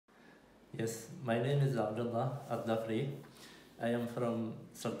Yes, my name is Abdullah Abdafri. I am from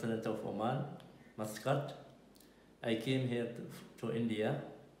Sultanate of Oman, Muscat. I came here to India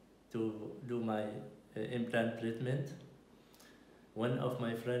to do my implant treatment. One of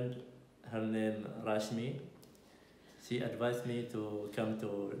my friend, her name Rashmi, she advised me to come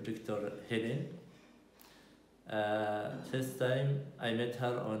to Dr. Helen. First time I met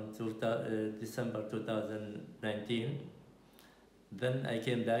her on December 2019. Then I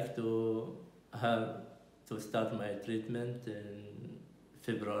came back to her to start my treatment in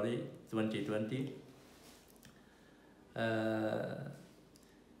February 2020.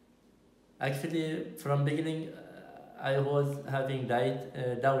 Actually, from beginning, I was having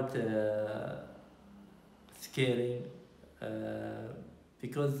doubt, scaring,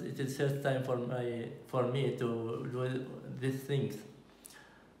 because it is first time for me to do these things.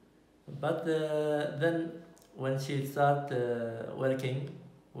 But then when she started working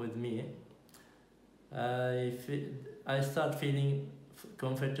with me, I feel, I start feeling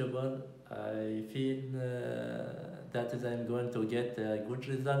comfortable. I feel that is I'm going to get a good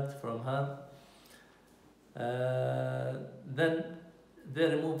result from her. Then they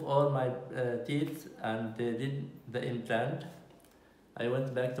remove all my teeth and they did the implant. I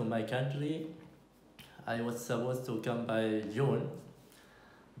went back to my country. I was supposed to come by June,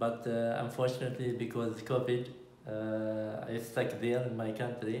 but unfortunately because COVID, I stuck there in my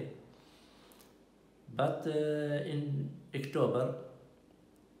country. But in October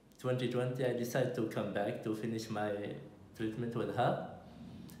 2020, I decided to come back to finish my treatment with her.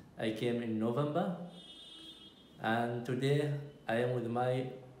 I came in November, and today I am with my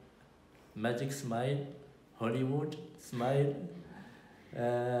magic smile, Hollywood smile.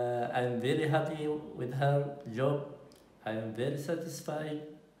 I'm very happy with her job. I am very satisfied,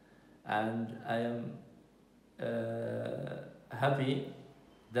 and I am happy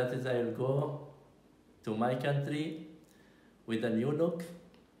that is I will go to my country with a new look.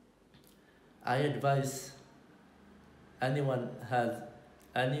 I advise anyone has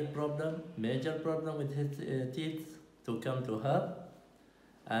any problem, major problem with his teeth, to come to her,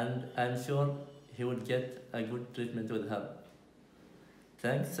 and I'm sure he would get a good treatment with her.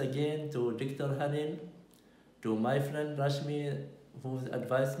 Thanks again to Dr. Hanin, to my friend Rashmi, who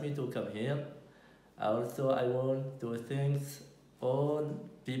advised me to come here. Also, I want to thank all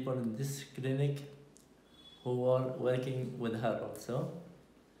people in this clinic who are working with her also.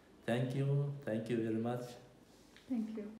 Thank you very much. Thank you.